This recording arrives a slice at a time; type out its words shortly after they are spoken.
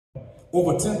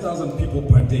over 10,000 people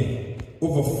per day,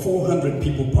 over 400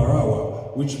 people per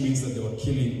hour, which means that they were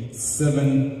killing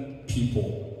 7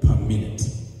 people per minute.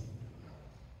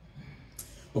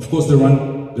 Of course, the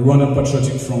Rwandan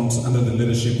Patriotic Front, under the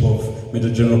leadership of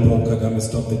Major General Paul Kagame,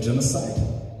 stopped the genocide.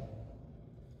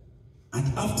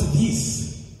 And after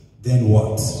this, then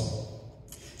what?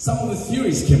 Some of the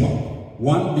theories came up.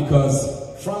 One,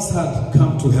 because France had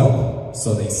come to help,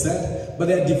 so they said, but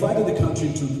they had divided the country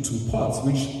into 2 parts,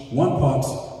 which one part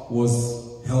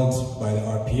was held by the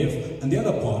RPF, and the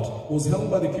other part was held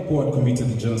by the people who had committed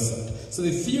the genocide. So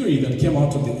the theory that came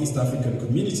out of the East African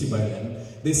community by then,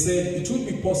 they said it would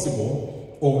be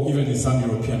possible, or even in some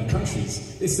European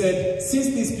countries, they said since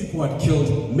these people had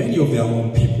killed many of their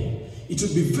own people, it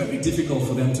would be very difficult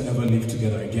for them to ever live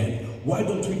together again. Why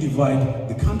don't we divide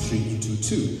the country into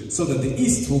 2, so that the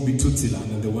East will be Tutsi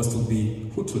land and the West will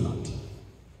be Hutu land?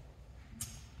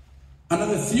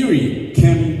 Another theory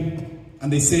came,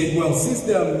 and they said, well, since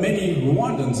there are many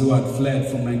Rwandans who had fled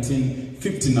from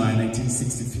 1959,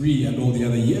 1963, and all the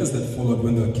other years that followed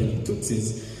when they were killing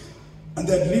Tutsis, and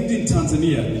they had lived in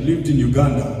Tanzania, they lived in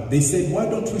Uganda, they said, why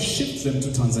don't we shift them to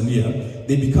Tanzania?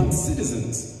 They become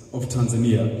citizens of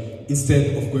Tanzania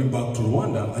instead of going back to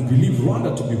Rwanda, and we leave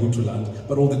Rwanda to be Hutu land,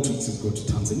 but all the Tutsis go to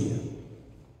Tanzania.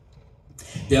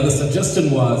 The other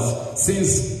suggestion was,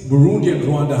 since Burundi and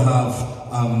Rwanda have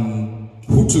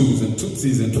Hutus and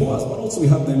Tutsis and Twas, but also we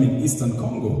have them in Eastern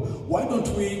Congo, why don't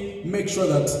we make sure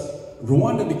that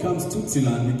Rwanda becomes Tutsi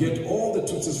land, we get all the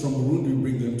Tutsis from Burundi,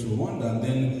 we bring them to Rwanda, and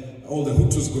then all the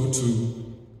Hutus go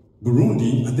to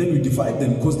Burundi, and then we divide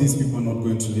them because these people are not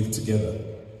going to live together.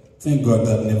 Thank God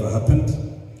that never happened.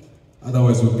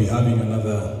 Otherwise we'll be having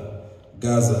another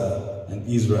Gaza and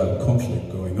Israel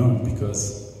conflict going on,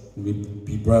 because we'd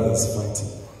be brothers fighting.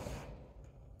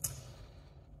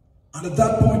 And at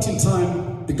that point in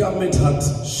time, the government had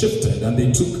shifted, and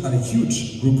they took a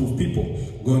huge group of people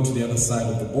going to the other side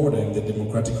of the border in the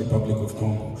Democratic Republic of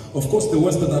Congo. Of course, the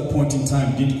West at that point in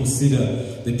time didn't consider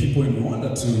the people in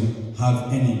Rwanda to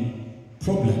have any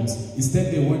problems.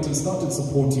 Instead, they went and started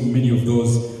supporting many of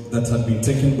those that had been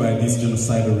taken by this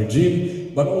genocidal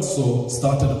regime, but also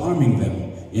started arming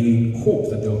them in hope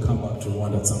that they'll come back to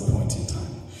Rwanda at some point in time.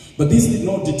 But this did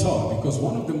not deter, because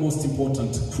one of the most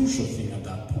important, crucial thing at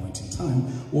that point in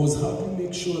time was how do we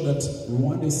make sure that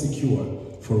Rwanda is secure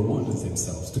for Rwandans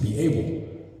themselves to be able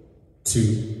to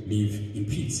live in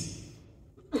peace.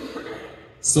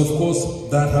 So of course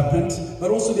that happened,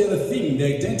 but also the other thing,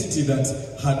 the identity that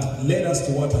had led us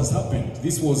to what has happened.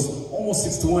 This was almost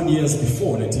 61 years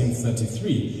before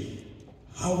 1933.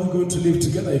 How are we going to live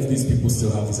together if these people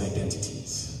still have these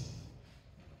identities?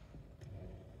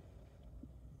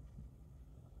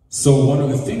 So one of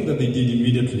the things that they did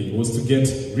immediately was to get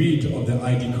rid of the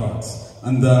ID cards,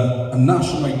 and a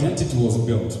national identity was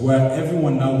built where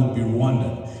everyone now would be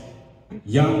Rwandan.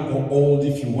 Young or old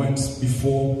if you went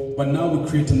before, but now we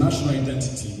create a national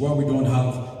identity where we don't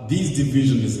have these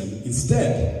divisionism.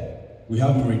 Instead, we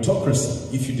have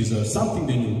meritocracy. If you deserve something,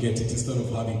 then you'll get it, instead of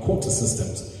having quota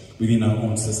systems within our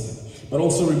own system. But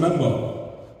also remember,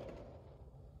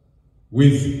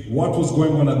 with what was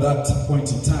going on at that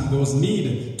point in time, there was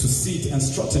need to sit and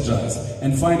strategize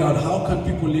and find out how can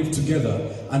people live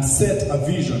together and set a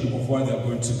vision of where they're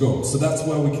going to go. So that's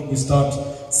where we start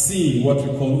seeing what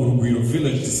we call Urugwiro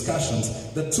village discussions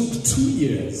that took 2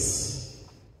 years,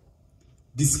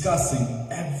 discussing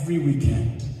every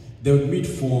weekend. They would meet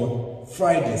for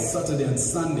Friday, Saturday, and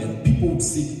Sunday, and people would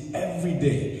sit every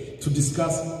day to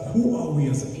discuss who are we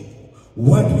as a people,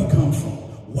 where do we come from,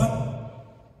 what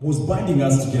was binding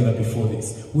us together before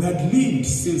this. We had lived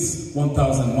since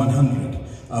 1100,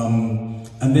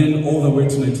 and then all the way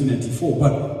to 1994,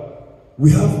 but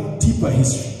we have deeper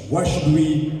history. Why should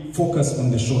we focus on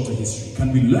the shorter history?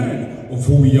 Can we learn of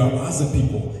who we are as a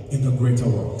people in the greater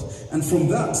world? And from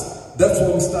that's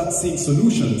when we start seeing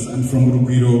solutions. And from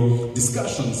Urugwiro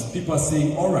discussions, people are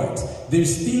saying, all right,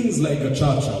 there's things like a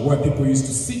Gacaca where people used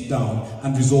to sit down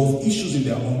and resolve issues in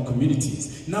their own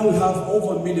communities. Now we have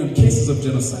over 1 million cases of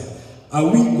genocide. Are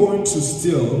we going to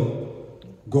still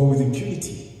go with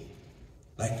impunity?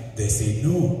 Like they say,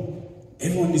 no.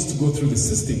 Everyone needs to go through the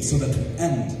system so that we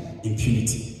end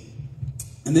impunity.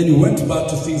 And then we went back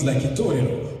to things like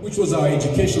Itorero, which was our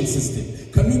education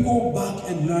system. Can we go back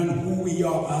and learn who we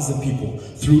are as a people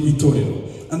through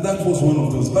Itorero? And that was one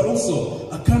of those. But also,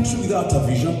 a country without a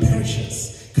vision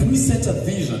perishes. Can we set a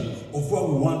vision of where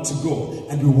we want to go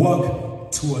and we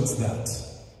work towards that?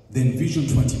 Then Vision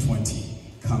 2020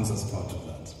 comes as part of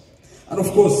that. And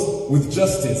of course, with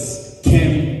justice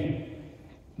came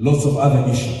lots of other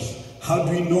issues. How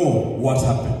do we know what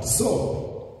happened?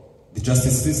 So, The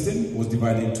justice system was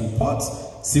divided into parts.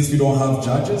 Since we don't have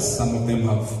judges, some of them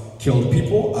have killed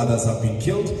people, others have been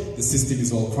killed, the system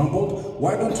is all crumbled.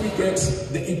 Why don't we get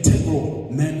the integral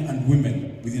men and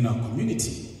women within our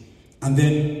community? And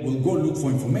then we'll go look for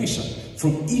information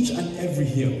from each and every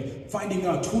hill, finding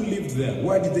out who lived there,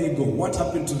 where did they go, what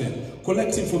happened to them,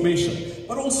 collect information.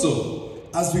 But also,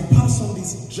 as we pass on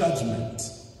this judgment,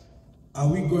 are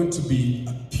we going to be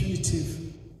a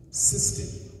punitive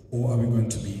system or are we going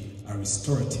to be a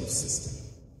restorative system?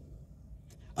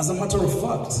 As a matter of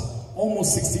fact,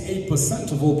 almost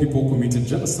 68% of all people who committed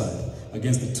genocide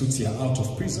against the Tutsi are out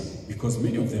of prison because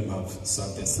many of them have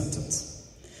served their sentence.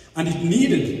 And it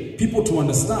needed people to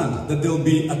understand that there will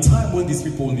be a time when these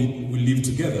people will live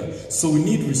together. So we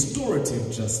need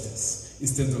restorative justice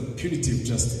instead of punitive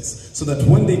justice, so that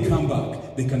when they come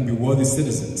back, they can be worthy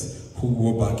citizens who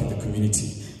go back in the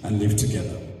community and live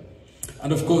together.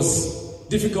 And of course,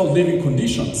 difficult living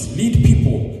conditions lead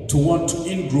people to want to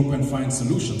in-group and find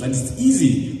solutions. And it's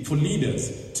easy for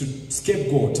leaders to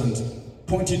scapegoat and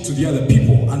point it to the other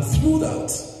people. And through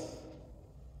that,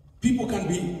 people can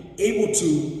be able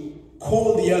to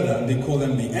call the other, and they call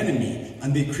them the enemy,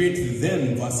 and they create the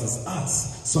them versus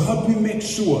us. So how do we make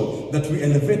sure that we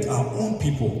elevate our own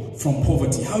people from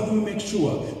poverty? How do we make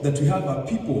sure that we have our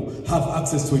people have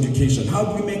access to education? How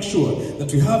do we make sure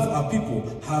that we have our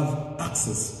people have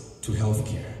access to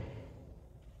healthcare?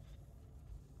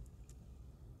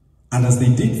 And as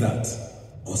they did that,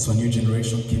 also a new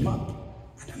generation came up,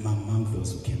 and I'm among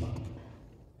those who came up.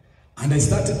 And I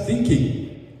started thinking,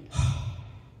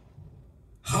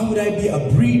 how would I be a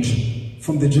bridge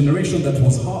from the generation that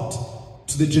was hot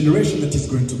to the generation that is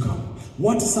going to come?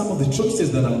 What are some of the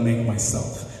choices that I'll make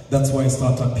myself? That's why I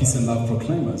started Peace and Love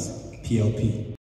Proclaimers, PLP.